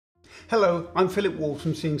Hello, I'm Philip Wall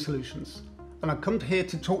from Seeing Solutions, and I've come here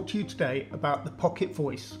to talk to you today about the Pocket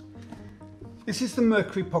Voice. This is the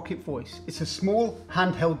Mercury Pocket Voice. It's a small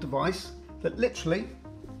handheld device that literally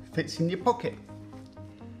fits in your pocket.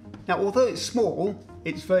 Now, although it's small,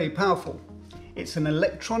 it's very powerful. It's an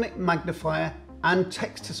electronic magnifier and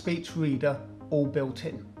text-to-speech reader all built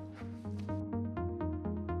in.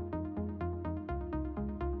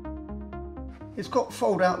 It's got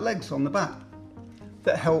fold-out legs on the back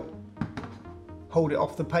that help hold it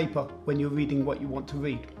off the paper when you're reading what you want to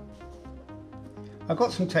read. I've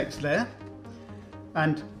got some text there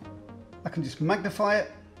and I can just magnify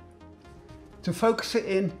it. To focus it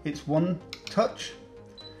in, it's one touch.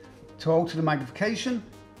 To alter the magnification,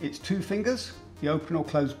 it's 2 fingers, the open or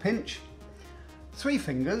close pinch. 3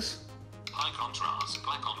 fingers. High contrast,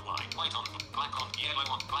 black on white, white on black on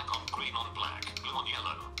yellow on black on green on black, blue on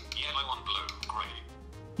yellow, yellow on blue, grey.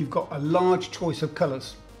 You've got a large choice of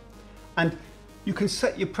colours. And you can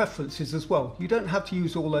set your preferences as well. You don't have to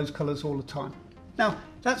use all those colours all the time. Now,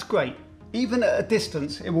 that's great. Even at a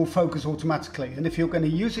distance, it will focus automatically. And if you're going to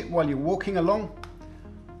use it while you're walking along,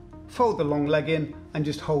 fold the long leg in and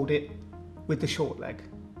just hold it with the short leg.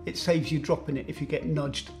 It saves you dropping it if you get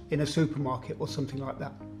nudged in a supermarket or something like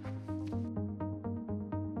that.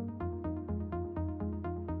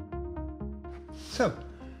 So,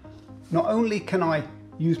 not only can I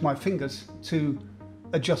use my fingers to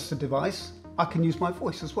adjust the device, I can use my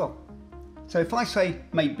voice as well. So if I say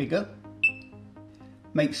make bigger,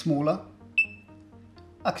 make smaller,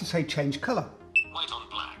 I can say change colour. White on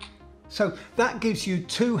black. So that gives you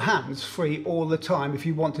 2 hands free all the time if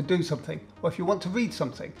you want to do something or if you want to read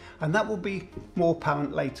something, and that will be more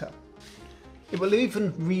apparent later. It will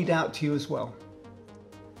even read out to you as well.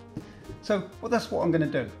 So that's what I'm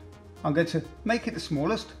going to do. I'm going to make it the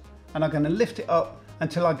smallest and I'm going to lift it up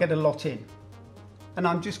until I get a lot in. And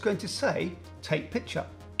I'm just going to say, take picture.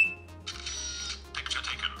 Picture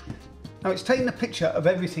taken. Now it's taking a picture of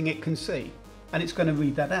everything it can see, and it's going to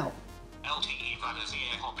read that out. LTE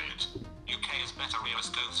Valisier Hobbit. UK is better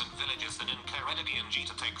Rioscoves and villages than in Keredigiangi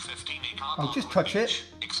to take 15 car. I'll just touch it,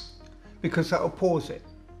 because that'll pause it.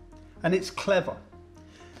 And it's clever.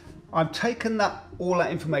 I've taken all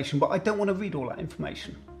that information, but I don't want to read all that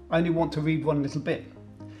information. I only want to read one little bit.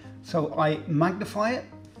 So I magnify it,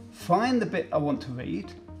 find the bit I want to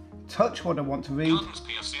read, touch what I want to read,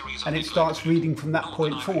 and it starts reading from that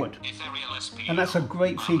point forward. And that's a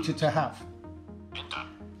great feature to have.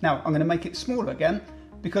 Now I'm going to make it smaller again,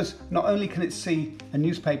 because not only can it see a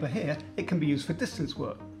newspaper here, it can be used for distance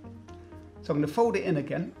work. So I'm going to fold it in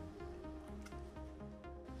again.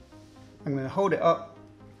 I'm going to hold it up.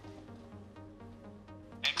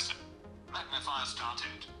 Exit. Magnifier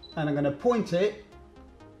started. And I'm going to point it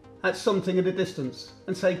at something at a distance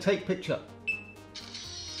and say take picture.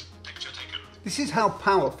 Picture taken. This is how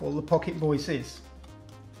powerful the Pocket Voice is.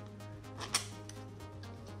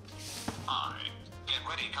 Get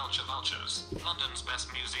ready, culture vultures. London's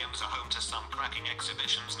best museums are home to some cracking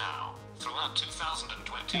exhibitions now, throughout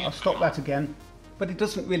 2020. I'll stop that again, but it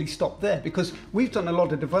doesn't really stop there because we've done a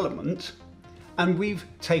lot of development and we've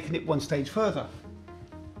taken it one stage further.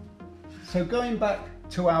 So going back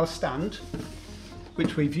to our stand,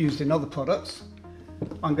 which we've used in other products,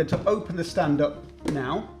 I'm going to open the stand up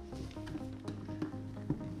now,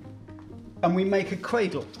 and we make a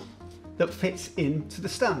cradle that fits into the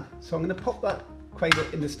stand. So I'm going to pop that cradle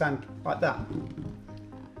in the stand like that.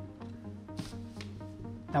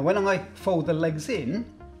 Now when I fold the legs in,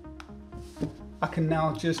 I can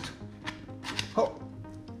now just pop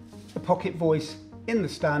the Pocket Voice in the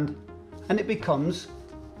stand and it becomes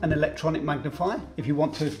an electronic magnifier. If you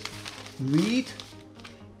want to read,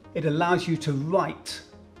 it allows you to write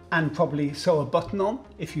and probably sew a button on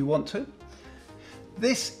if you want to.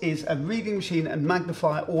 This is a reading machine and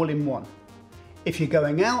magnifier all in one. If you're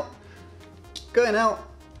going out,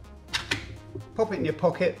 pop it in your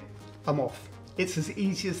pocket, I'm off. It's as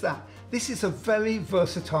easy as that. This is a very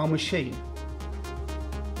versatile machine.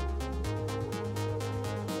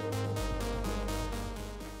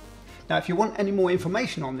 Now, if you want any more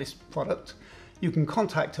information on this product, you can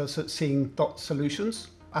contact us at Seeing.Solutions.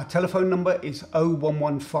 Our telephone number is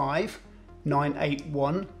 0115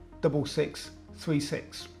 981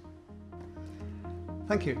 6636.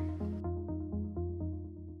 Thank you.